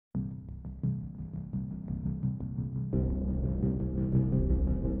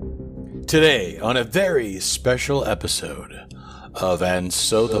Today, on a very special episode of And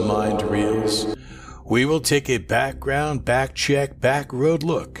So the Mind Reels, we will take a background, back-check, back-road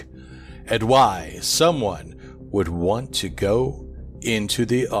look at why someone would want to go into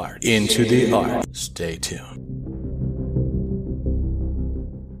the art. Stay tuned.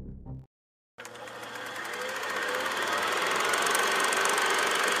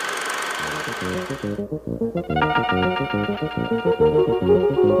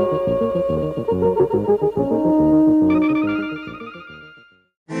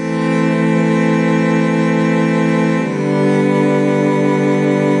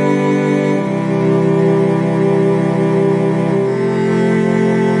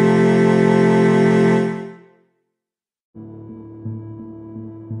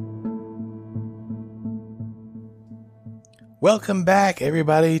 Welcome back,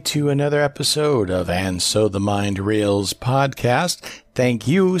 everybody, to another episode of And So the Mind Reels podcast. Thank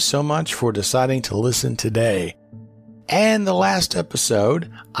you so much for deciding to listen today. And the last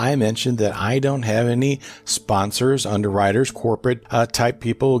episode, I mentioned that I don't have any sponsors, underwriters, corporate type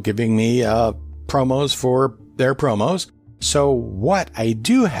people giving me promos for their promos. So what I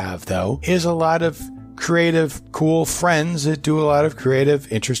do have, though, is a lot of creative, cool friends that do a lot of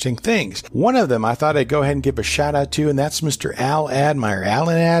creative, interesting things. One of them I thought I'd go ahead and give a shout out to, and that's Mr. Al Admire.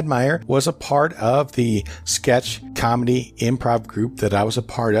 Alan Admire was a part of the sketch comedy improv group that I was a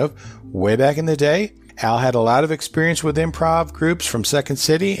part of way back in the day. Al had a lot of experience with improv groups from Second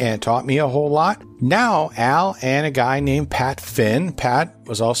City and taught me a whole lot. Now, Al and a guy named Pat Finn. Pat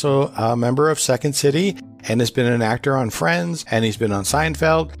was also a member of Second City and has been an actor on Friends, and he's been on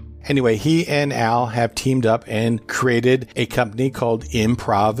Seinfeld. Anyway, he and Al have teamed up and created a company called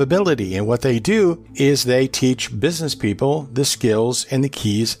Improvability. And what they do is they teach business people the skills and the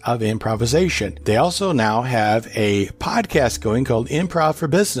keys of improvisation. They also now have a podcast going called Improv for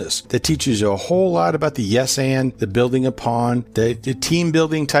Business that teaches you a whole lot about the yes and, the building upon, the team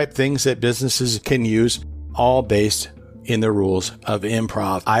building type things that businesses can use, all based in the rules of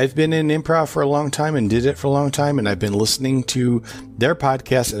improv. I've been in improv for a long time and did it for a long time, and I've been listening to their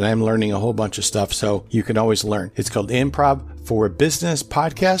podcast, and I'm learning a whole bunch of stuff, so you can always learn. It's called Improv for Business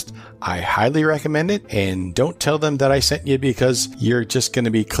Podcast. I highly recommend it, and don't tell them that I sent you, because you're just going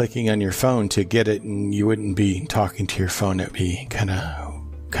to be clicking on your phone to get it, and you wouldn't be talking to your phone. It'd be kind of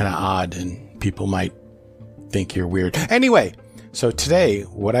odd, and people might think you're weird. Anyway, so today,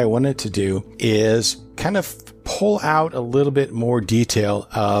 what I wanted to do is kind of pull out a little bit more detail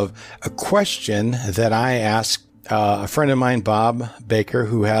of a question that I asked a friend of mine, Bob Baker,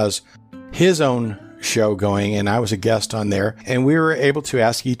 who has his own show going, and I was a guest on there, and we were able to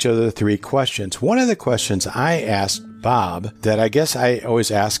ask each other 3 questions. One of the questions I asked Bob that I guess I always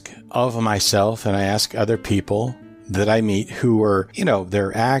ask of myself, and I ask other people that I meet who are,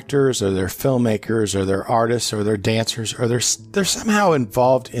 they're actors or they're filmmakers or they're artists or they're dancers or they're somehow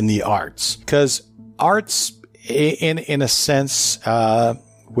involved in the arts. Because arts, in a sense,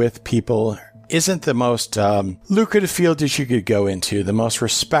 with people, isn't the most lucrative field that you could go into, the most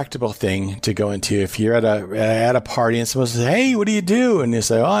respectable thing to go into. If you're at a party and someone says, "Hey, what do you do?" and you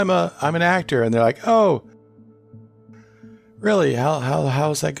say, "Oh, I'm an actor," and they're like, "Oh, really?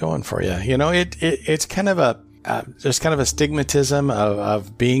 How's that going for you?" It's kind of there's kind of a stigmatism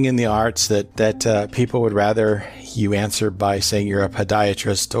of being in the arts that people would rather you answer by saying you're a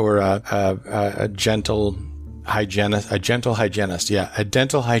podiatrist or a dental hygienist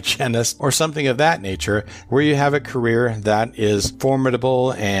or something of that nature, where you have a career that is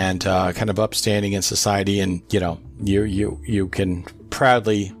formidable and kind of upstanding in society, and you can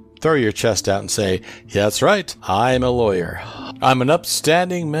proudly throw your chest out and say, "Yeah, that's right, I'm a lawyer. I'm an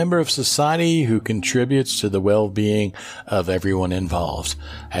upstanding member of society who contributes to the well-being of everyone involved.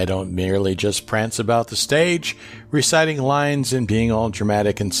 I don't merely just prance about the stage, reciting lines and being all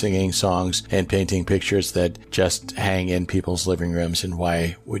dramatic and singing songs and painting pictures that just hang in people's living rooms. And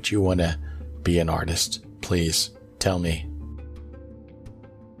why would you want to be an artist? Please tell me."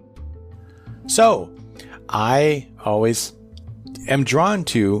 So, I always am drawn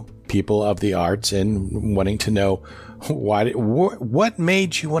to people of the arts and wanting to know what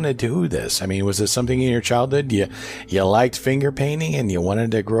made you want to do this? I mean, was it something in your childhood? You liked finger painting and you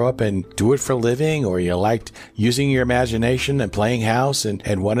wanted to grow up and do it for a living, or you liked using your imagination and playing house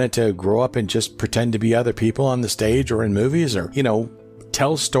and wanted to grow up and just pretend to be other people on the stage or in movies, or,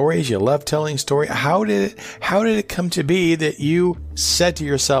 tell stories? You love telling stories. How did it come to be that you said to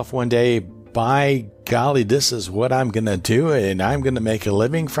yourself one day, by golly, this is what I'm going to do, and I'm going to make a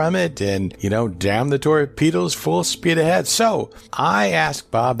living from it, and, damn the torpedoes, full speed ahead. So I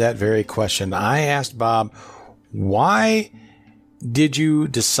asked Bob that very question. I asked Bob, why did you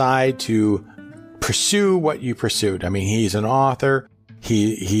decide to pursue what you pursued? I mean, he's an author.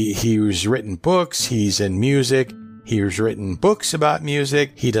 He's written books. He's in music. He's written books about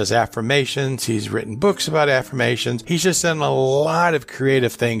music. He does affirmations. He's written books about affirmations. He's just done a lot of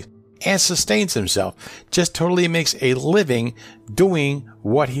creative things and sustains himself. Just totally makes a living doing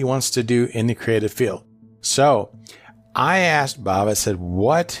what he wants to do in the creative field. So I asked Bob, I said,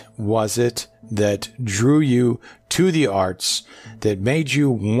 what was it that drew you to the arts, that made you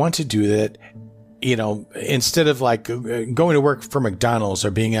want to do that? You know, instead of like going to work for McDonald's or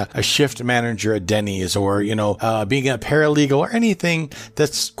being a shift manager at Denny's or, you know, being a paralegal or anything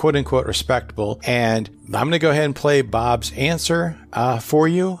that's quote unquote respectable. And I'm going to go ahead and play Bob's answer for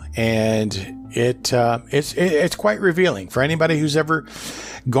you. And it's quite revealing for anybody who's ever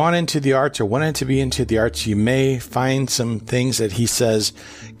gone into the arts or wanted to be into the arts. You may find some things that he says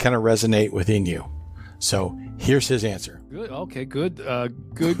kind of resonate within you. So here's his answer. Good. Okay. Good.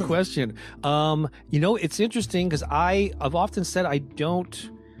 Good question. You know, it's interesting because I've often said I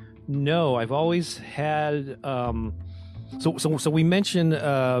don't know. I've always had. So we mentioned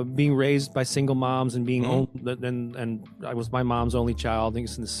being raised by single moms and being and I was my mom's only child. I think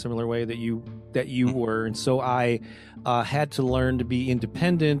it's in a similar way that you were, and so I had to learn to be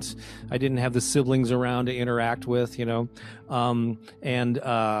independent. I didn't have the siblings around to interact with, you know, and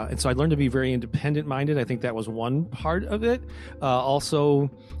so I learned to be very independent minded. I think that was one part of it. Also,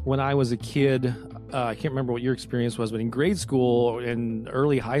 when I was a kid, I can't remember what your experience was, but in grade school and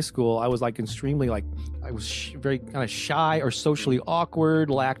early high school, I was like extremely I was very kind of shy or socially awkward,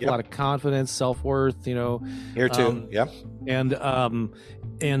 lacked a lot of confidence, self-worth, you know. Here too. Yep.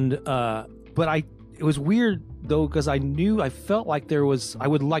 But it was weird though, because I felt like I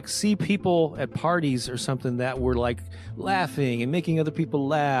would like see people at parties or something that were like laughing and making other people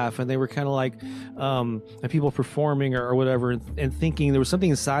laugh, and they were kind of like and people performing or whatever, and thinking there was something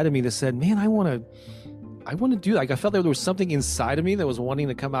inside of me that said, man, I want to do, like, I felt like there was something inside of me that was wanting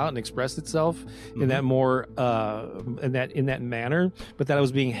to come out and express itself in that more in that manner, but that I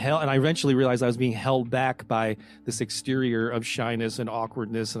was being held, and I eventually realized I was being held back by this exterior of shyness and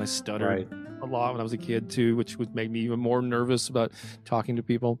awkwardness, and I stuttered a lot when I was a kid too, which would make me even more nervous about talking to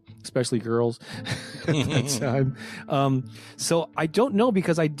people, especially girls at that time. So I don't know,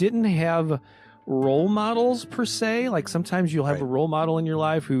 because I didn't have role models per se. Like sometimes you'll have a role model in your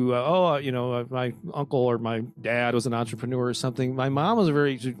life who, you know, my uncle or my dad was an entrepreneur or something. My mom was a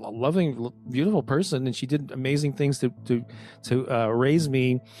very loving, beautiful person, and she did amazing things to raise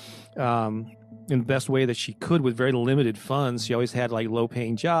me in the best way that she could with very limited funds. She always had like low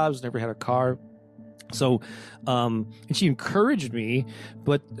paying jobs, never had a car. So, and she encouraged me,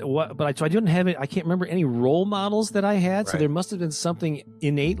 so I didn't have it. I can't remember any role models that I had. So there must have been something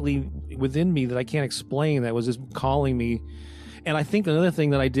innately within me that I can't explain that was just calling me. And I think another thing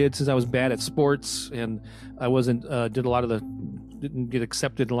that I did, since I was bad at sports and I didn't get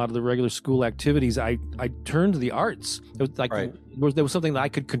accepted in a lot of the regular school activities, I turned to the arts. It was like there was something that I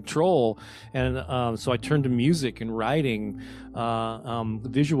could control, and so I turned to music and writing,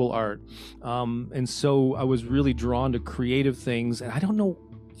 visual art, and so I was really drawn to creative things. And I don't know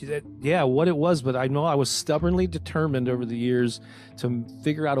what it was, but I know I was stubbornly determined over the years to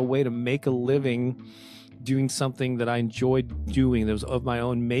figure out a way to make a living doing something that I enjoyed doing, that was of my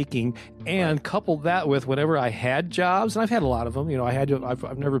own making, and couple that with whenever I had jobs, and I've had a lot of them, you know, I've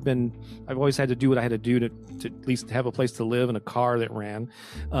always had to do what I had to do to at least have a place to live and a car that ran.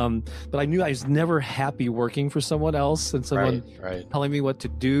 But I knew I was never happy working for someone else and someone telling me what to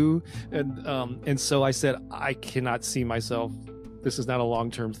do. And so I said, I cannot see myself. This is not a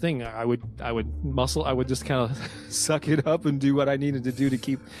long-term thing. I would just kind of suck it up and do what I needed to do to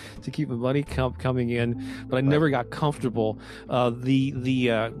keep the money coming in. But I never got comfortable.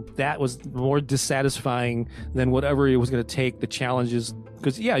 That was more dissatisfying than whatever it was going to take. The challenges,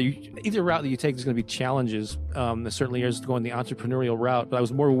 because either route that you take is going to be challenges. There certainly is going the entrepreneurial route, but I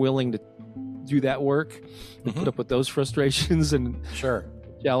was more willing to do that work and put up with those frustrations and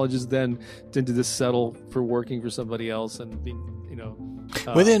challenges than to just settle for working for somebody else and being,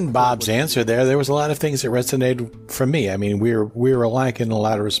 within Bob's answer there was a lot of things that resonated for me. I mean, we were alike in a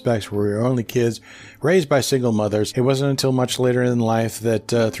lot of respects. We were only kids raised by single mothers. It wasn't until much later in life that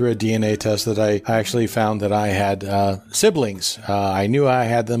through a DNA test that I actually found that I had siblings. I knew I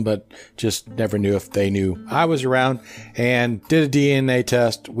had them, but just never knew if they knew I was around, and did a DNA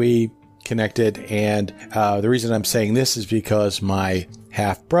test. We connected, and the reason I'm saying this is because my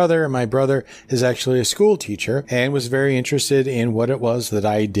half brother. My brother is actually a school teacher and was very interested in what it was that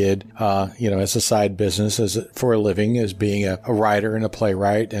I did, as a side business, for a living, as being a writer and a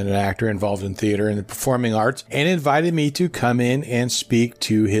playwright and an actor involved in theater and the performing arts, and invited me to come in and speak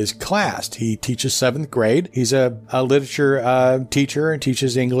to his class. He teaches 7th grade. He's a literature teacher and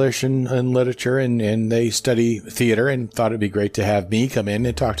teaches English and literature, and they study theater, and thought it'd be great to have me come in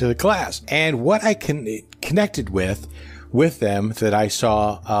and talk to the class. And what I connected with them that I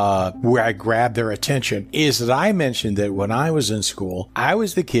saw where I grabbed their attention is that I mentioned that when I was in school, I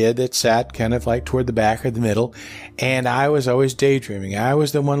was the kid that sat kind of like toward the back or the middle, and I was always daydreaming. I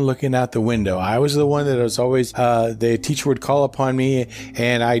was the one looking out the window. I was the one that was always, the teacher would call upon me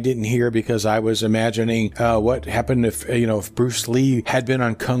and I didn't hear because I was imagining what happened if Bruce Lee had been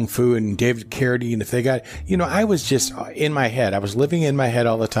on Kung Fu and David Carradine, if they got, I was just in my head. I was living in my head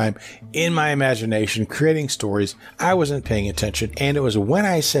all the time, in my imagination, creating stories. I wasn't paying attention. And it was when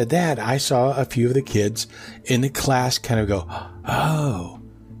I said that, I saw a few of the kids in the class kind of go, "Oh,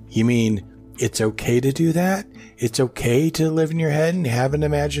 you mean it's okay to do that? It's okay to live in your head and have an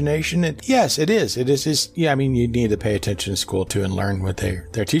imagination?" And yes, it is. It is. Yeah, I mean, you need to pay attention in school too and learn what they're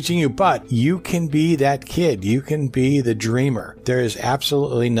teaching you, but you can be that kid. You can be the dreamer. There is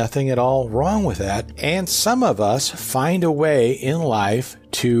absolutely nothing at all wrong with that. And some of us find a way in life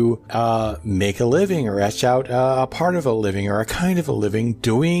to make a living or etch out a part of a living or a kind of a living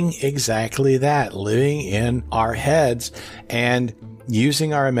doing exactly that, living in our heads and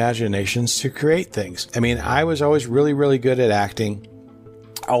using our imaginations to create things. I mean, I was always really, really good at acting.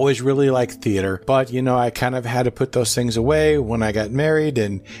 Always really liked theater, but I kind of had to put those things away when I got married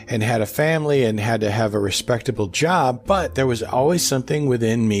and had a family and had to have a respectable job. But there was always something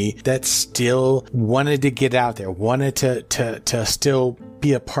within me that still wanted to get out there, wanted to still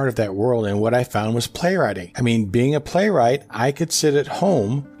be a part of that world. And what I found was playwriting. I mean, being a playwright, I could sit at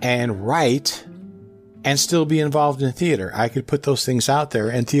home and write and still be involved in theater. I could put those things out there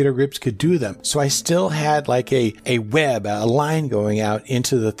and theater groups could do them. So I still had like a web, a line going out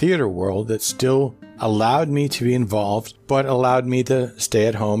into the theater world that still allowed me to be involved, but allowed me to stay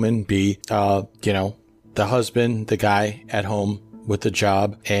at home and be, the husband, the guy at home with the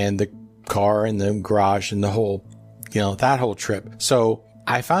job and the car and the garage and the whole, that whole trip. So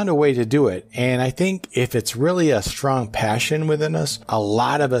I found a way to do it. And I think if it's really a strong passion within us, a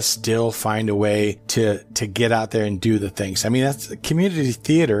lot of us still find a way to get out there and do the things. I mean, that's community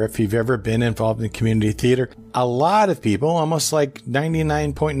theater. If you've ever been involved in community theater, a lot of people, almost like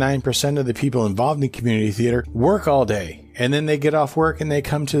 99.9% of the people involved in community theater, work all day. And then they get off work and they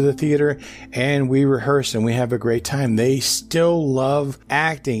come to the theater and we rehearse and we have a great time. They still love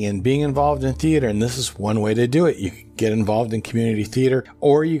acting and being involved in theater. And this is one way to do it. You can get involved in community theater,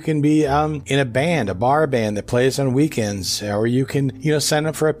 or you can be in a band, a bar band that plays on weekends, or you can, sign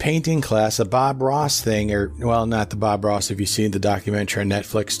up for a painting class, a Bob Ross thing, or, well, not the Bob Ross. If you've seen the documentary on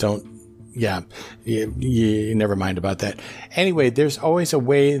Netflix, you never mind about that. Anyway, there's always a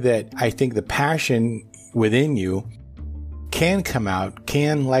way that I think the passion within you can come out,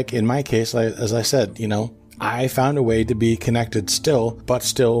 like in my case, as I said, I found a way to be connected still, but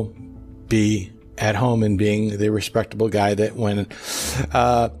still be at home and being the respectable guy that when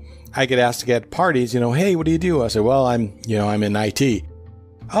I get asked to get parties, hey, what do you do? I say, well, I'm in IT.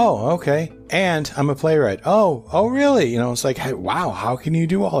 Oh, okay. And I'm a playwright. Oh, really? It's like, hey, wow, how can you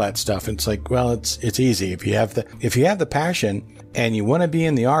do all that stuff? And it's like, well, it's easy. If you have the passion and you want to be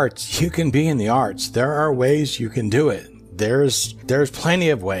in the arts, you can be in the arts. There are ways you can do it. There's plenty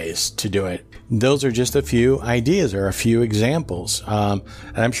of ways to do it. Those are just a few ideas or a few examples. And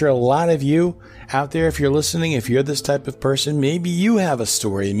I'm sure a lot of you out there, if you're listening, if you're this type of person, maybe you have a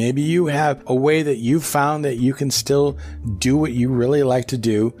story. Maybe you have a way that you found that you can still do what you really like to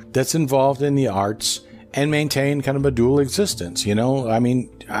do that's involved in the arts and maintain kind of a dual existence. I mean,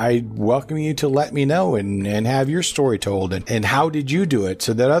 I welcome you to let me know and have your story told and how did you do it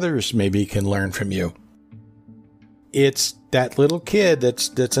so that others maybe can learn from you. It's that little kid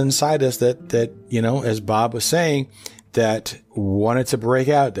that's inside us that, as Bob was saying, that wanted to break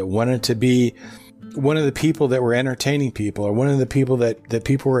out, that wanted to be one of the people that were entertaining people, or one of the people that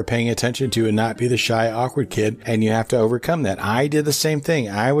people were paying attention to, and not be the shy, awkward kid. And you have to overcome that. I did the same thing.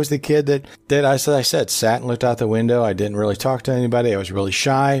 I was the kid that as I said, sat and looked out the window. I didn't really talk to anybody. I was really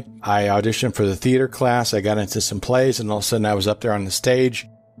shy. I auditioned for the theater class. I got into some plays, and all of a sudden I was up there on the stage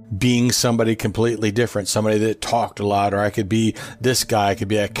being somebody completely different, somebody that talked a lot, or I could be this guy, I could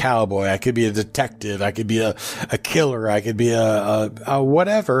be a cowboy, I could be a detective, I could be a killer, I could be a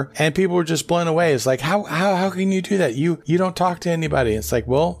whatever. And people were just blown away. It's like, how can you do that? You don't talk to anybody. It's like,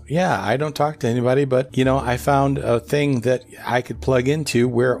 well, yeah, I don't talk to anybody, but I found a thing that I could plug into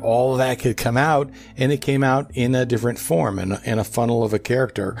where all of that could come out, and it came out in a different form, in a funnel of a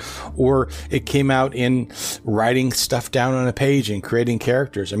character, or it came out in writing stuff down on a page and creating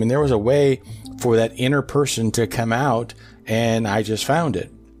characters. I mean, there was a way for that inner person to come out, and I just found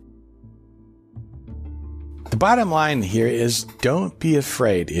it. The bottom line here is, don't be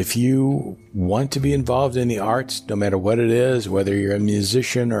afraid. If you want to be involved in the arts, no matter what it is, whether you're a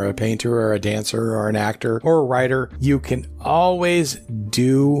musician or a painter or a dancer or an actor or a writer, you can always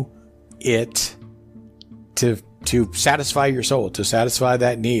do it to satisfy your soul, to satisfy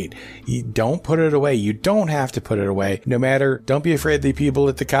that need. You don't put it away. You don't have to put it away. Don't be afraid of the people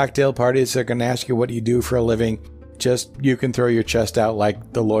at the cocktail parties that are going to ask you what you do for a living. Just, you can throw your chest out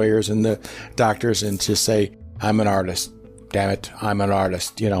like the lawyers and the doctors and just say, I'm an artist. Damn it, I'm an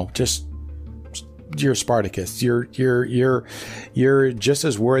artist. Just, you're Spartacus. You're just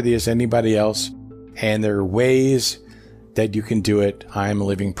as worthy as anybody else. And there are ways that you can do it. I'm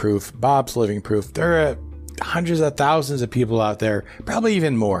living proof. Bob's living proof. There are hundreds of thousands of people out there, probably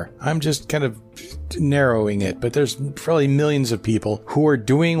even more. I'm just kind of narrowing it, but there's probably millions of people who are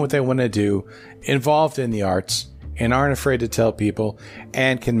doing what they want to do, involved in the arts, and aren't afraid to tell people,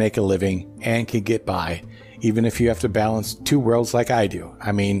 and can make a living and can get by, even if you have to balance two worlds like I do.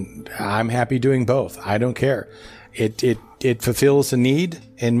 I mean, I'm happy doing both. I don't care. It fulfills a need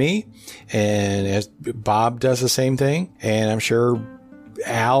in me, and as Bob does the same thing, and I'm sure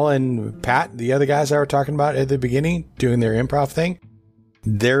Al and Pat, the other guys I were talking about at the beginning, doing their improv thing,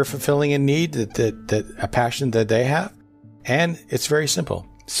 they're fulfilling a need, that a passion that they have, and it's very simple.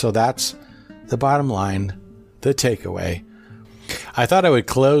 So that's the bottom line, the takeaway. I thought I would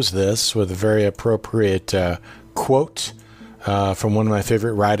close this with a very appropriate quote from one of my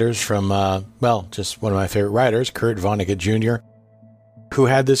favorite writers, just one of my favorite writers, Kurt Vonnegut Jr., who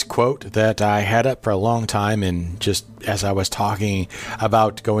had this quote that I had up for a long time, and just as I was talking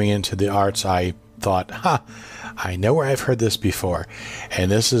about going into the arts, I thought, I know where I've heard this before. And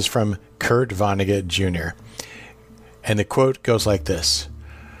this is from Kurt Vonnegut Jr. And the quote goes like this: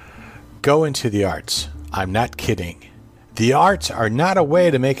 "Go into the arts. I'm not kidding. The arts are not a way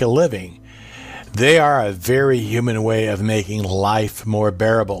to make a living. They are a very human way of making life more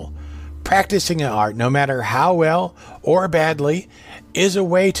bearable. Practicing an art, no matter how well or badly, is a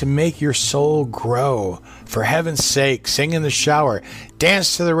way to make your soul grow. For heaven's sake, sing in the shower,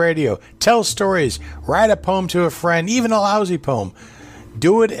 dance to the radio, tell stories, write a poem to a friend, even a lousy poem.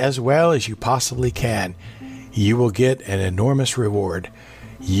 Do it as well as you possibly can. You will get an enormous reward.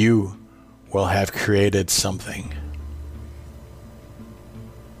 You will have created something."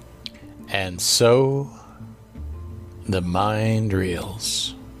 And so the mind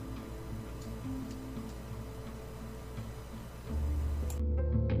reels.